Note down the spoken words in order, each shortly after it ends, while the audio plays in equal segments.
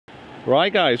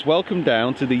Right guys, welcome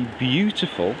down to the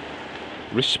beautiful,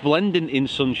 resplendent in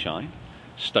sunshine,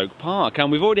 Stoke Park.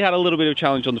 And we've already had a little bit of a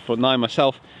challenge on the front nine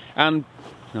myself, and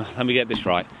let me get this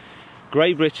right.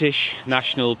 Great British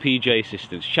National PJ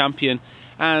Assistance Champion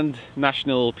and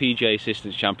National PJ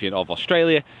Assistance Champion of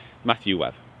Australia, Mathew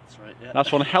Webb. That's right, yeah.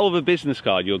 That's one hell of a business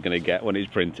card you're going to get when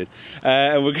it's printed.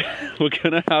 And we're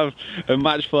going to have a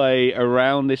match play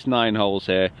around this 9 holes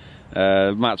here.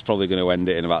 Matt's probably going to end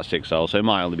it in about 6 holes, so it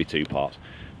might only be 2 parts.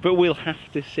 But we'll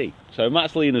have to see. So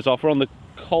Matt's leading us off. We're on the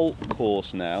Colt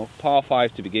course now. Par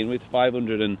 5 to begin with,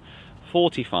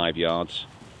 545 yards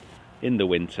in the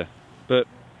winter. But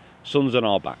sun's on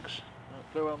our backs.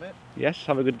 Play well, mate. Yes,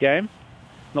 have a good game.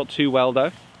 Not too well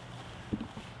though.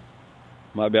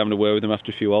 Might be having a word with him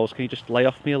after a few holes. Can you just lay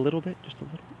off me a little bit? Just a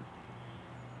little bit.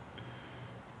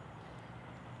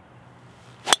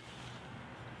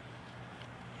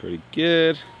 Pretty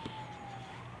good.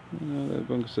 The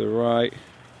bunker's to the right.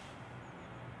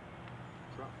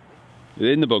 Is it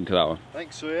in the bunker, that one? I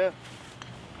think so, yeah.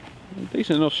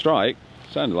 Decent enough strike.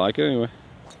 Sounded like it anyway.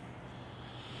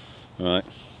 Alright.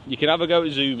 You can have a go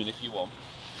at zooming if you want.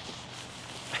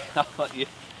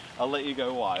 I'll let you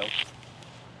go wild.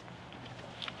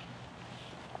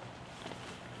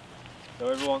 So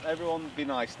everyone be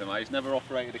nice to me. He's never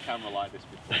operated a camera like this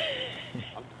before.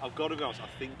 I've got to be honest, I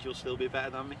think you'll still be better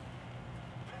than me.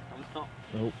 I'm not.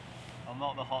 Nope. I'm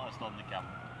not the hottest on the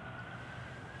camera.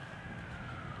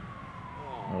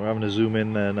 Oh. We're having a zoom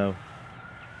in there now.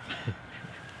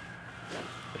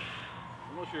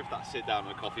 I'm not sure if that sit down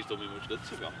and a coffee's done me much good,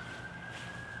 to be honest.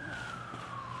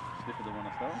 Sniffer the one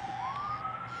I start.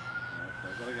 Right, so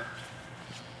I've got to get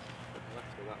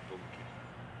left of that bunker.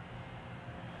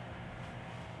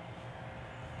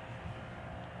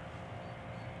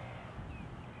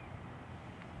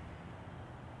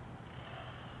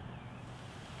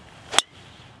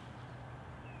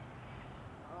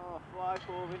 Fly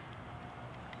for me.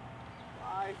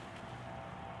 Fly.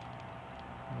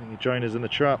 I think you join us in the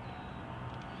trap.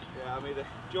 Yeah, I'm either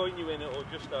join you in it or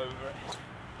just over it.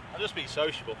 I'm just being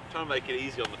sociable, trying to make it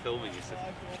easy on the filming, you see.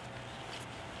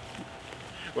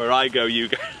 Where I go, you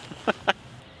go.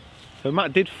 So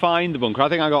Matt did find the bunker. I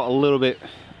think I got a little bit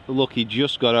lucky,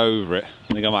 just got over it.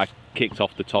 I think I might have kicked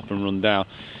off the top and run down.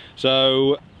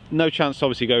 So no chance to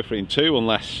obviously go for it in 2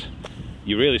 unless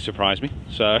you really surprise me.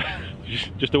 So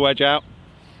just a wedge out.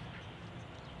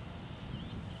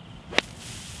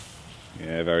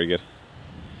 Yeah, very good.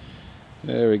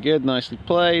 Very good, nicely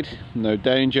played, no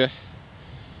danger.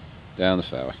 Down the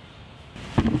fairway.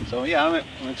 So yeah,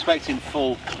 I'm expecting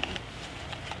full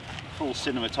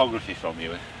cinematography from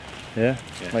you. Yeah?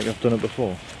 Like I've done it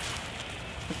before.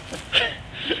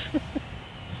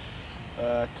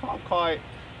 Can't quite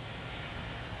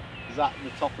zap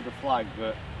the top of the flag,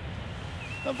 but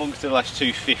that bunker still has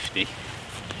 250.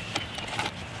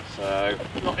 So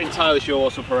not entirely sure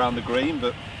what's up around the green,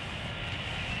 but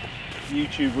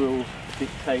YouTube rules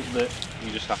dictate that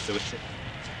you just have to hit it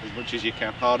as much as you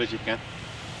can, hard as you can.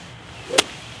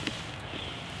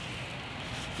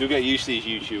 You'll get used to these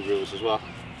YouTube rules as well.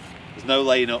 There's no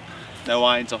laying up, no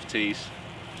irons off tees,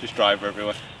 just driver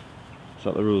everywhere. Is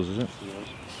that the rules, is it?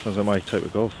 Sounds like my type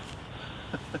of golf.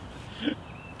 Just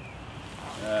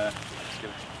gonna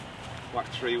whack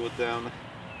 3 wood down there.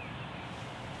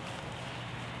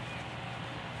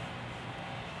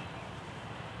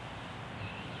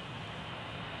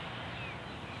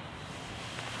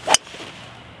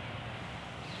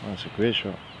 That's a great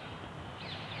shot.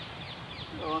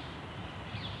 Go on.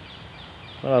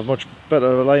 Well, have much better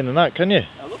of a line than that, can you?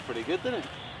 That looked pretty good, didn't it?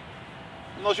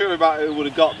 I'm not sure about who would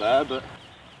have got there, but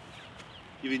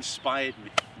you've inspired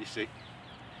me, you see.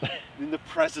 In the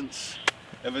presence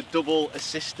of a double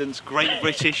assistance, Great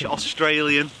British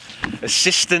Australian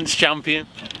assistance champion.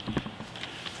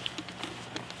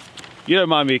 You don't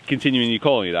mind me continuing you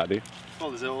calling you that, do you?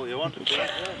 Well, is it all you want?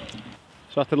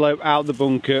 So I have to lope out the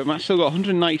bunker. Matt's still got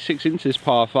 196 into this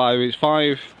par 5. It's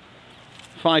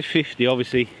 550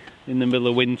 obviously in the middle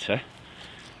of winter.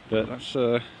 But that's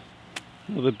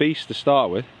another beast to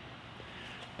start with.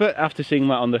 But after seeing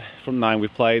Matt on the front 9 we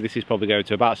played, this is probably going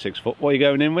to about 6 foot. What are you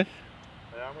going in with?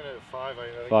 Yeah, I'm going to 5. I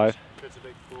think 5. It's a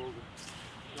big ball. It's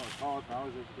not as hard now,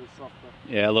 is it? It's a bit softer.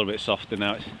 Yeah, a little bit softer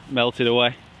now. It's melted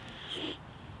away.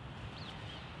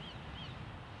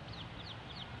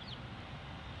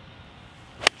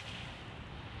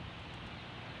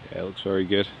 Yeah, it looks very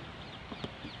good.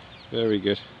 Very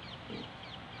good.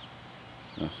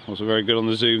 Oh, wasn't very good on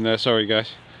the zoom there, sorry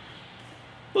guys.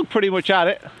 Look pretty much at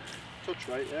it. Touch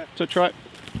right, yeah. Touch right.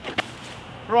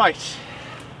 Right.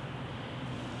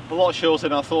 A lot shorter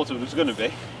than I thought it was going to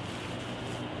be.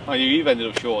 Oh, you've ended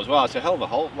up short as well. It's a hell of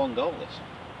a long goal, this.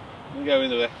 We go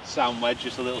into a sound wedge,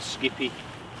 just a little skippy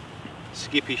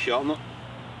shot.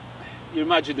 You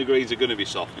imagine the greens are going to be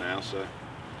soft now, so.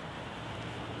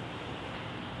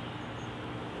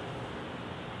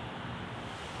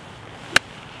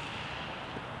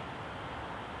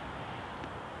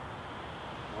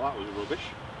 Well, that was rubbish.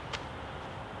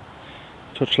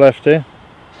 Touch left here.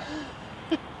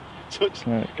 Touch.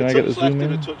 Right, can I get the zoom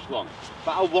in? A touch long.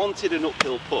 But I wanted an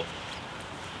uphill putt.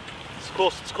 It's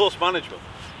course management.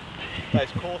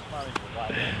 It's course management right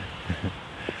there.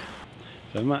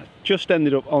 So Matt just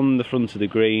ended up on the front of the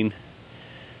green.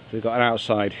 So we've got an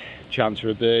outside chance for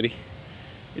a birdie.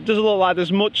 It doesn't look like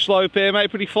there's much slope here, mate.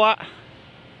 Pretty flat. Touch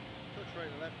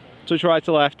right to left. Touch right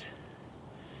to left.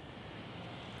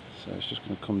 So it's just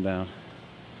going to come down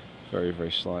very,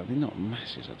 very slightly. Not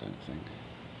masses, I don't think.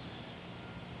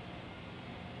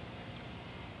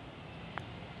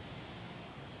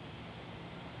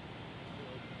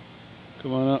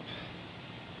 Come on up.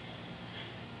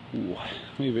 Ooh,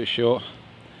 maybe a bit short.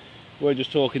 We're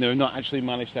just talking there, we've not actually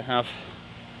managed to have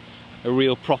a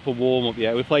real proper warm-up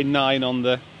yet. We played 9 on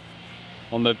the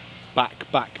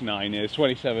back 9 here,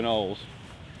 27 holes.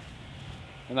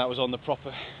 And that was on the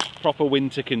proper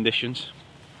winter conditions.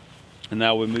 And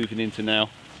now we're moving into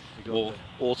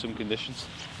autumn conditions.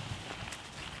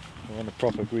 We're on the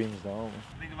proper greens now, aren't we?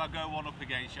 I think if I go one up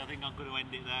against you, I think I'm going to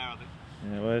end it there. I think.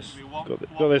 Yeah, well,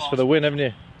 got this for the win, haven't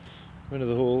you? Win of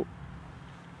the hole.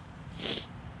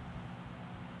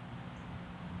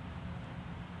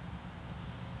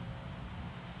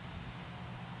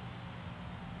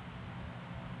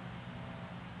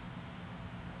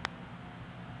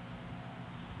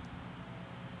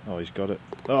 Oh, he's got it.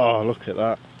 Oh, look at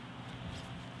that.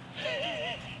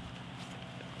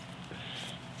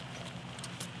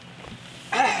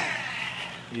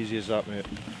 Easy as that, mate.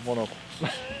 One up.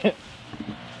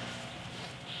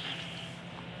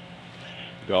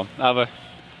 Go on,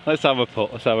 let's have a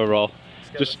putt, let's have a roll.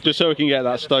 Just so we can get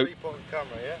that Stoke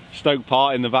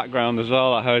Park in the background as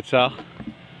well, that hotel.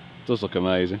 It does look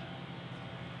amazing.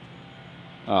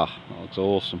 Ah, that looks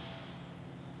awesome.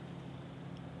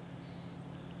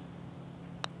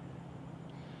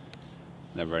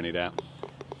 Never any doubt.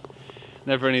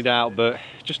 Never any doubt, but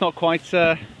just not quite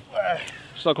good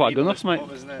enough, mate.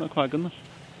 Not quite good enough.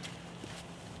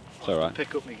 It's alright.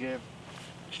 Pick up my game.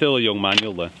 Still a young man,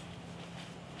 you'll learn.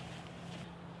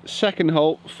 Second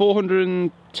hole,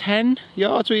 410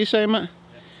 yards, were you saying, Matt?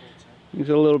 Yeah,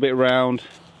 it's a little bit round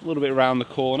the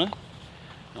corner.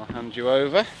 I'll hand you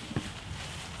over. I'm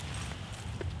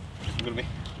going to be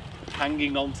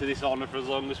hanging on to this honour for as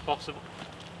long as possible.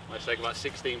 I might take about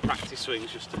 16 practice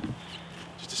swings just to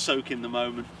soak in the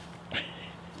moment.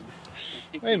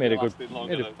 Well, you made a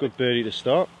good birdie to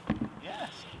start. Yes.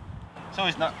 So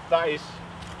you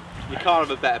can't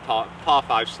have a better par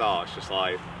 5 start. It's just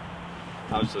like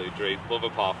absolute dream. Love a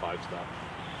par 5 start.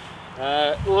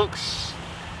 Looks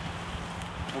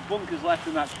a bunker's left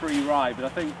in that tree right, but I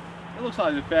think it looks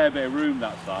like there's a fair bit of room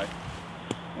that side,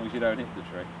 as long as you don't hit the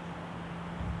tree.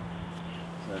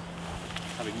 So,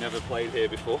 having never played here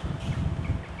before.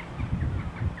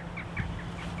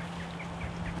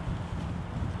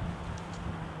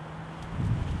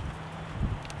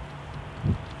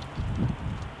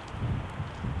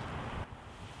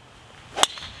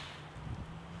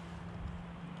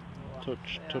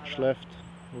 Touch left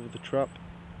over the trap.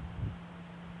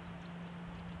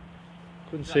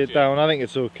 Couldn't see it down. I think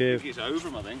it's okay. I think it's over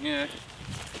him, I think, yeah.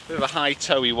 Bit of a high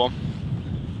toey one.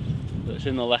 That's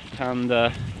in the left hand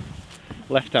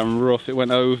rough. It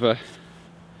went over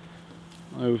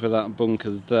that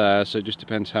bunker there, so it just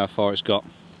depends how far it's got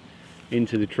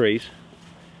into the trees.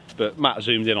 But Matt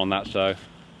zoomed in on that, so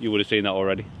you would have seen that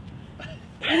already.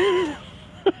 Not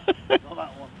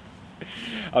that one.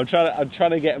 I'm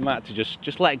trying to get Matt to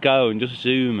just let go and just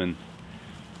zoom and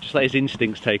just let his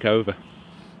instincts take over.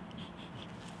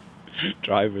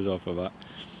 Drivers off of that.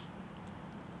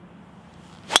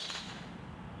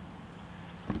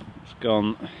 It's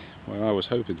gone where I was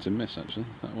hoping to miss, actually,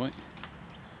 that way.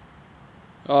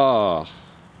 Oh.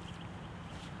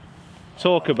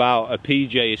 Talk about a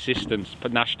PJ Assistance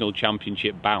National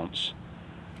Championship bounce.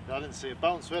 I didn't see a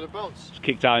bounce. Where the bounce? It's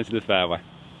kicked out into the fairway.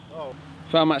 Oh.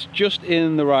 Found Matt's just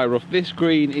in the right rough. This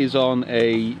green is on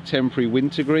a temporary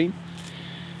winter green.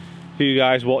 For you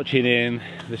guys watching in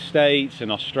the States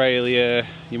and Australia,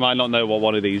 you might not know what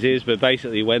one of these is, but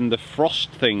basically when the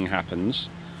frost thing happens,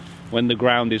 when the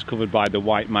ground is covered by the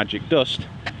white magic dust,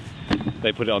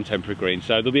 they put it on temporary green.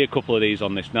 So there'll be a couple of these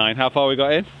on this 9. How far we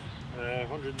got in?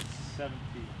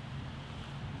 117.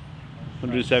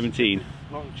 117.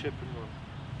 Long chip and run.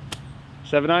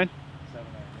 7 iron? 7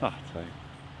 iron. Oh, I tell you.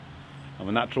 I'm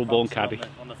a natural born caddy.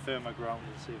 On the firmer ground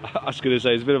and see I was going to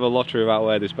say, it's a bit of a lottery about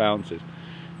where this bounces.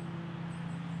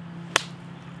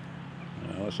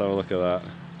 Let's have a look at that.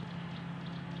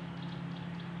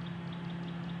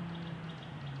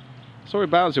 Sorry,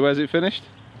 bouncy, where's it finished?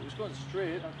 It was going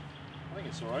straight. I think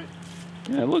it's alright.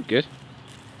 Yeah, it looked good.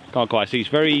 Can't quite see, it's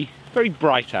very, very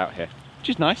bright out here, which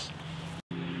is nice.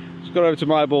 Just got over to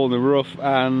my ball in the rough,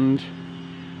 and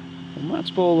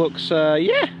Matt's ball looks,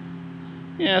 yeah,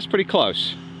 it's pretty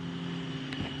close.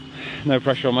 No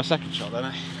pressure on my second shot then,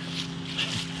 eh?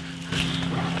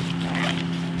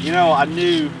 You know what, I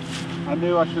knew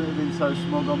I shouldn't have been so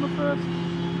smug on the first.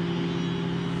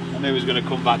 I knew it was going to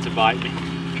come back to bite me.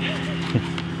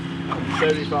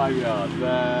 75 yards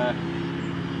there.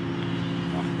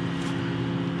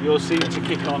 Yours seem to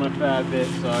kick on a fair bit,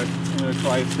 so I'm going to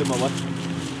try a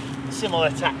similar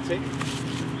tactic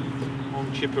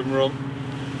on chip and run.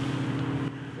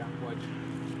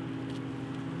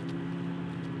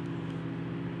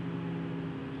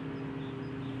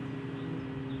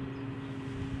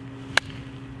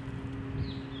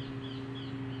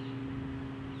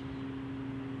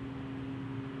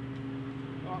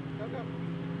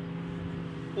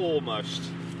 Almost.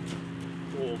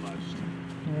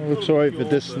 Looks alright for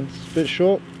distance. A bit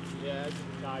short. Yeah, just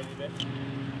a tiny bit.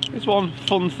 It's one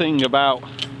fun thing about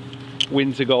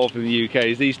winter golf in the UK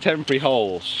is these temporary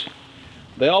holes.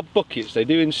 They are buckets, they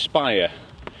do inspire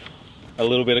a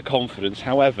little bit of confidence.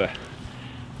 However,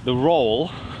 the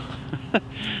roll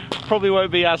probably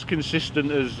won't be as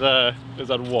consistent as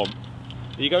I'd want.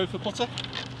 Are you going for putter?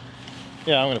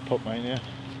 Yeah, I'm going to put mine, yeah.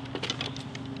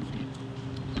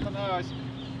 I know,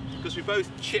 because we both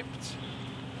chipped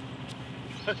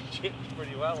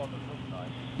pretty well on the front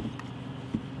side.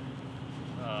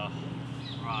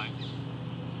 Right.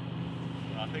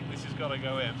 I think this has got to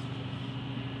go in.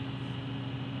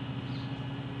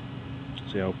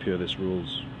 See how pure this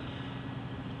rules.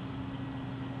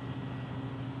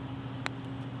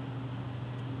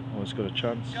 Oh, it's got a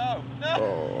chance. Go! No!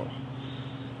 Oh.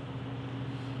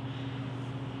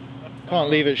 Can't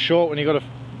leave it short when you got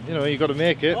to, you got to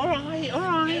make it. All right.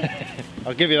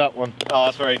 I'll give you that one. Oh,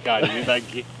 that's very kind of you,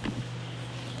 thank you.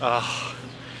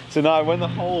 So now when the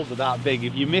holes are that big,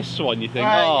 if you miss one, you think,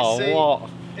 oh, you see, what?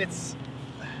 It's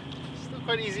still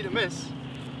quite easy to miss.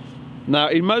 Now,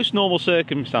 in most normal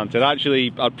circumstances,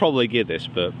 actually, I'd probably give this,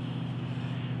 but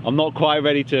I'm not quite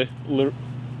ready to,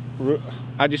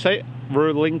 how do you say it?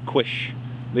 Relinquish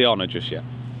the honour just yet.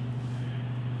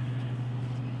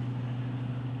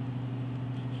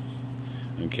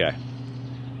 Okay,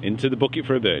 into the bucket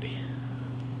for a birdie.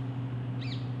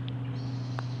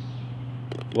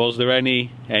 Was there any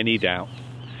doubt?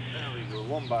 There we go,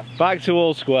 one back. Back to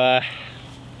all square.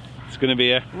 It's going to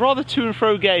be a rather to and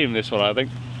fro game, this one, I think.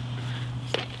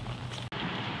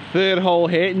 Third hole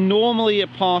here, normally a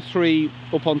par 3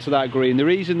 up onto that green. The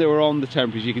reason they were on the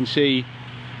temporary is you can see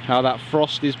how that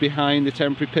frost is behind the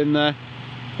temporary pin there.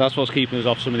 That's what's keeping us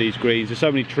off some of these greens. There's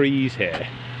so many trees here.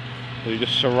 It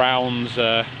just surrounds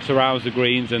the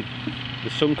greens and the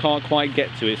sun can't quite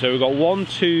get to it. So we've got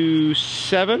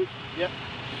 127. Yep,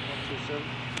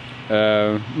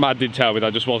 127. Matt did tell me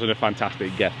that just wasn't a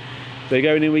fantastic guess. They're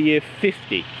going in with year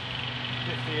 50. 50,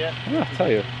 yeah. I'll tell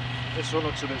you. This one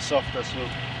looks a bit softer, so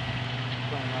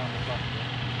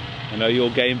I know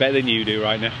you're getting better than you do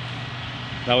right now.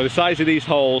 Now with the size of these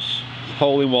holes,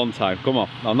 hole in one time. Come on,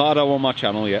 I'm not on my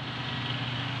channel yet.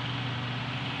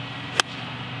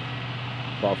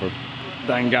 Apart from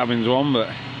Dan Gavin's one,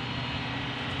 but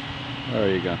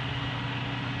there you go.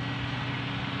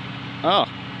 Ah,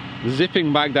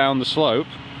 zipping back down the slope.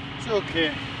 it's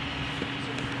okay.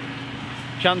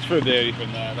 Chance for a birdie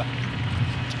from there. Right,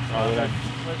 then.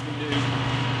 What we do?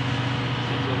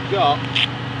 We've got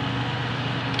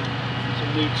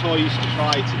some new toys to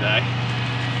try today.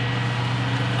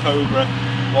 Cobra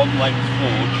 1 length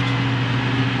forged.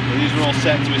 So these are all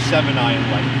set to a 7 iron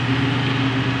length.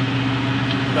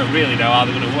 I don't really know how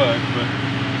they're going to work, but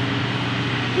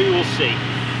we will see.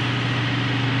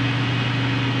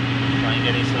 Try and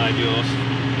get inside yours.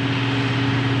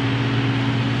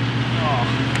 Oh.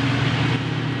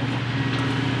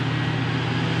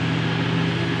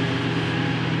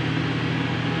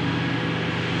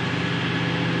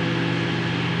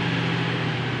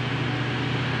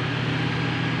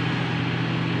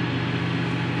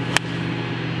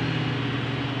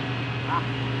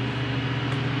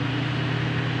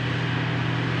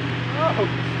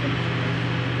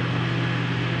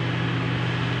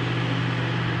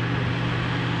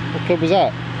 What club was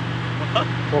that?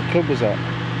 What club was that?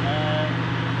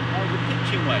 That was a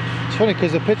pitching wedge. It's funny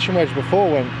because the pitching wedge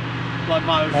before went like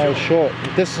miles Oh, short. short.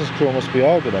 The distance crew must be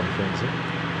all good on things.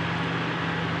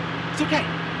 It's okay.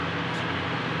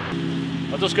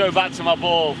 I'll just go back to my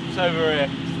ball. It's over here.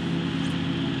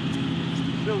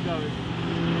 Still going.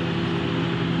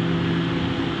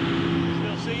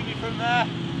 Still see me from there.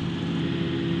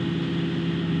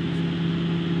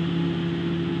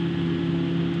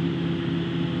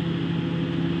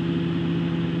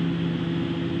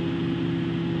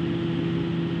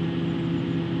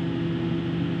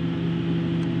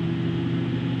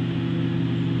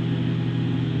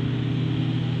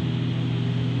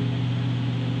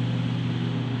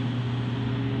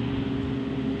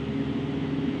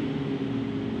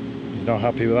 He's not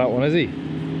happy with that one, is he?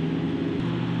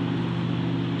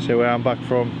 See where I'm back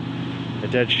from a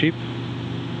dead sheep.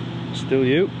 Still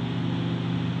you.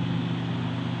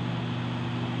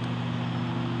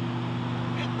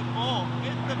 Hit the ball.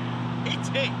 Hit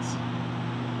it.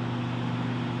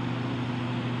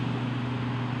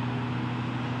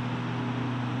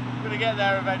 I'm gonna get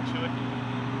there eventually.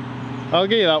 I'll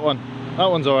give you that one.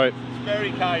 That one's alright. It's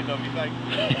very kind of you, thank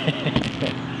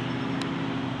you.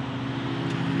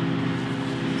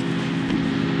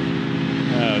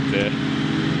 Oh dear.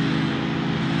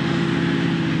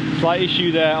 Slight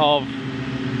issue there of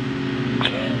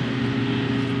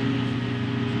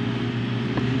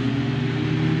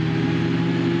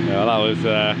yeah, that was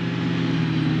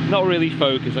not really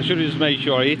focused. I should have just made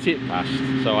sure I hit it past,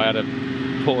 so I had to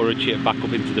put a chip back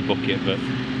up into the bucket, but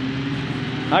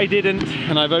I didn't,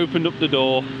 and I've opened up the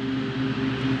door.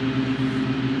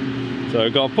 So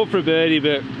I've got a putt for a birdie,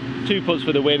 but 2 putts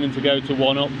for the win and to go to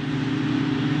 1 up.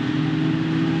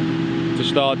 To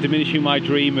start diminishing my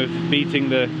dream of beating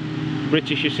the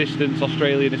British assistants,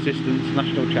 Australian assistants,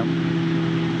 national champ.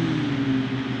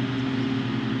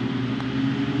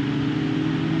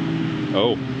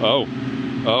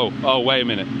 Oh, wait a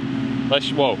minute. Let's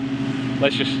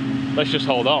just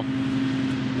hold on.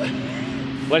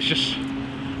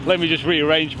 Let me just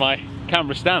rearrange my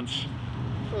camera stance.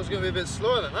 I thought it was going to be a bit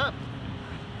slower than that.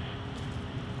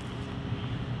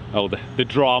 Oh, the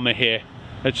drama here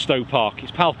at Stoke Park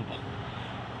is palpable.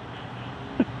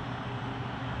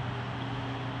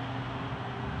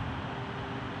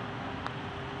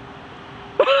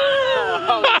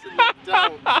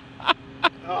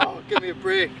 Oh, give me a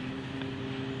break.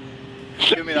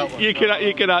 Give me that one. You can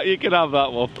have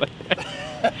that one.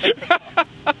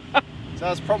 So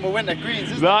that's proper winter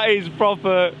greens, isn't That is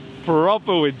proper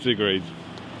winter greens.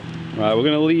 Right, we're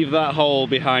going to leave that hole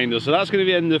behind us. So that's going to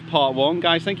be the end of part 1.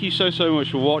 Guys, thank you so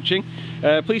much for watching.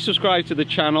 Please subscribe to the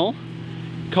channel.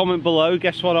 Comment below,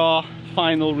 guess what our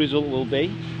final result will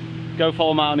be. Go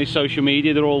follow Matt on his social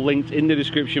media. They're all linked in the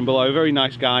description below. Very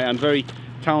nice guy and very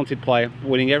talented player,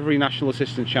 winning every National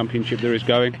Assistance Championship there is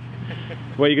going.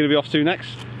 Where are you going to be off to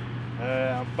next?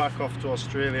 I'm back off to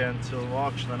Australia until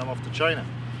March, and then I'm off to China.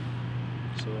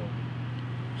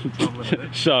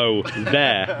 So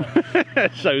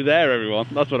there. So there, everyone.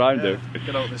 That's what I'm doing.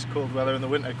 Get out this cold weather in the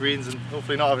winter greens and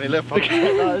hopefully not have any lip on.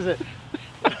 That is it.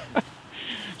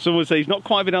 Someone says he's not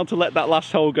quite been able to let that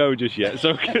last hole go just yet.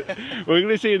 So we're going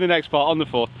to see you in the next part on the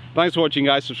 4th. Thanks for watching,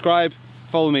 guys. Subscribe,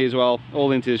 follow me as well.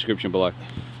 All into the description below.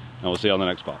 And we'll see you on the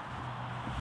next part.